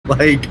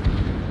Like,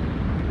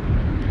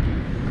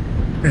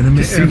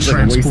 enemy seems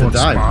like a waste of transport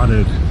time.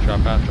 spotted.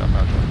 Drop out, drop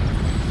out, drop out.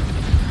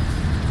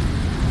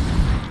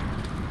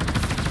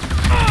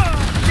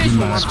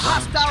 Visual on Nice.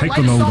 hostile Take light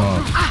them assault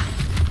over.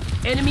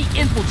 group. Enemy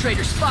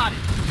infiltrator spotted.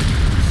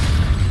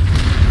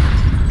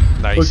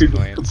 Nice, fucking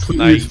Lance. completely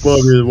Nice. spawned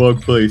in the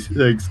wrong place.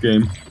 Thanks,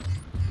 game.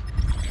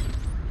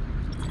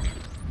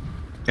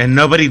 And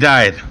nobody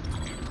died.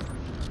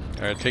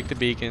 Alright, take the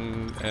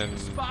beacon and...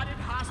 Spotted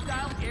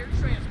hostile air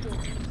transport.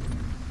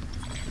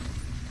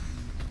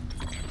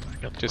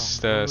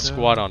 Just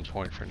squad on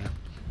point for now.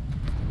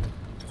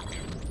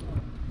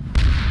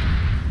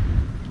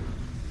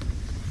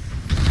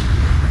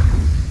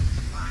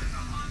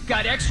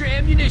 Got extra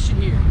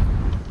ammunition here.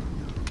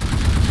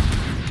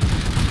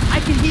 I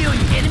can heal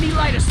you. Enemy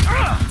light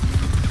assault.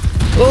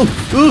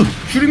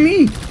 Oh, shooting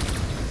me.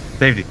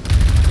 Safety.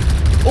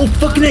 Oh,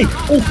 fucking A.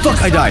 Oh,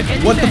 fuck, I died.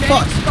 What the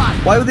fuck?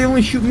 Why would they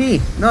only shoot me?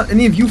 Not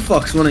any of you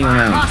fucks running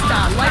around.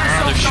 Hostile light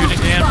assault. They're shooting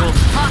the anvil.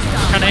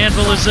 What kind of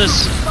anvil is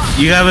this?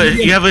 You have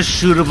a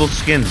shootable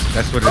skin.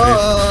 That's what it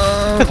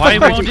is. Why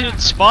won't it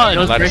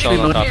spawn? Light assault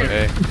on top of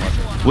A.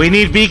 We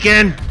need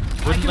beacon.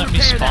 Wouldn't let me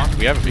spawn.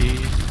 We have a B.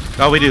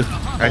 Oh, we do.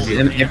 I see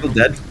Is it. April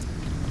dead?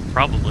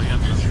 Probably. I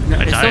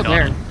It's died still on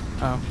there. it.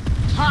 Oh.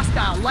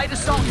 Hostile light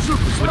assault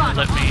trooper Wouldn't spotted.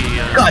 let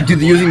me. God, dude,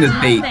 they're using this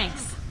bait. Thanks.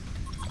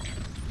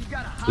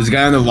 There's a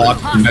guy on the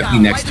lock directly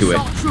next to it.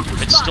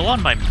 It's still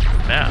on my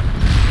map.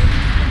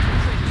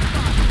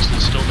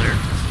 It's still there.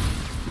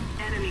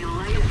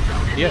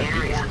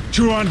 Yeah.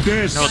 Two on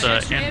this. No,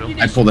 the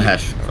anvil. I pulled a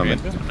hash from it.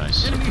 Oh,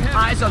 nice.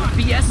 Eyes on the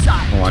BS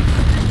side. Hold on.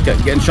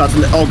 Getting shots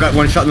in the. Oh, got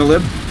one shot in the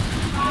lib.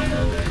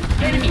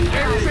 Enemy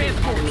air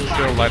transport.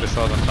 Still light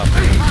assault on top of A.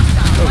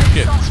 Oh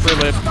shit, spray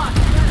lip.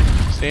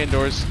 Stay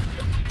indoors.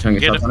 Trying to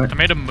get shots on I it.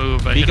 made a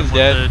move. I hit him Beacon's with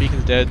dead, the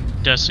beacon's dead.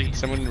 Desi.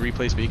 Someone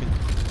replace beacon.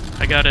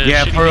 I got a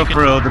Yeah, shitty for real, beacon.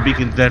 for real. The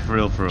beacon's dead for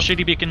real, for real.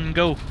 Shitty beacon,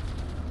 go.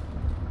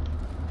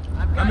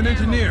 I'm an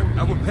engineer.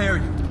 I will repair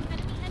you.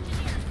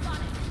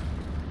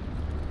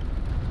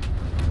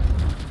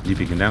 You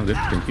beacon down, good.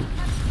 Thank you.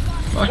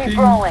 Keep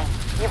rolling.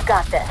 You've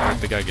got this. I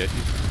think I get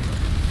you.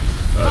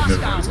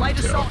 Hostile light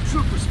assault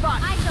trooper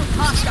spot.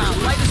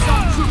 Hostile light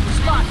assault trooper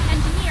spot.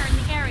 Engineer in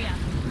the area.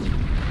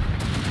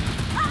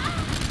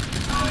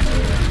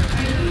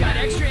 Got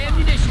extra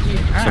ammunition here.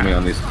 Somebody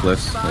on these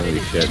cliffs. Holy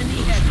shit.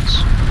 Enemy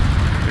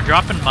heavy. They're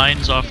dropping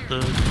mines off the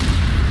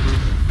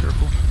roof.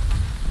 Careful.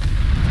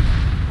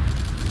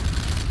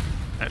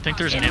 I think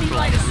there's an Enemy anvil.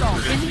 light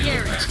assault in the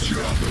area.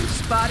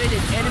 Spotted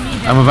an enemy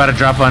heavy. I'm about to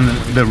drop on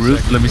the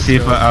roof. Let me see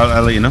if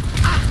I'll let you know.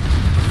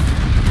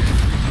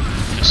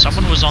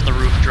 Someone was on the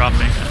roof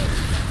dropping.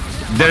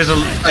 There's a.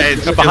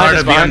 It's Behind hard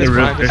us, to be on behind the us, roof.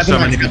 behind us. There's so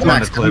many people on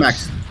the Max.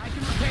 cliffs. I can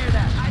repair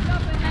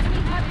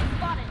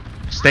that.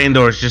 Stay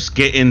indoors. Just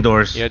get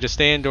indoors. Yeah, just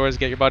stay indoors,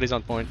 get your bodies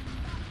on point.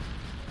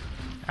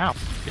 Ow,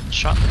 getting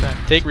shot in the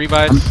back. Take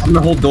revives. I'm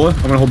gonna hold door.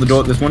 I'm gonna hold the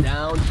door at this one.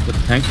 Down. With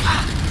the tank.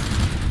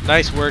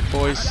 Nice work,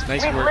 boys.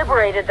 Nice We've work.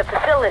 liberated the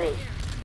facility.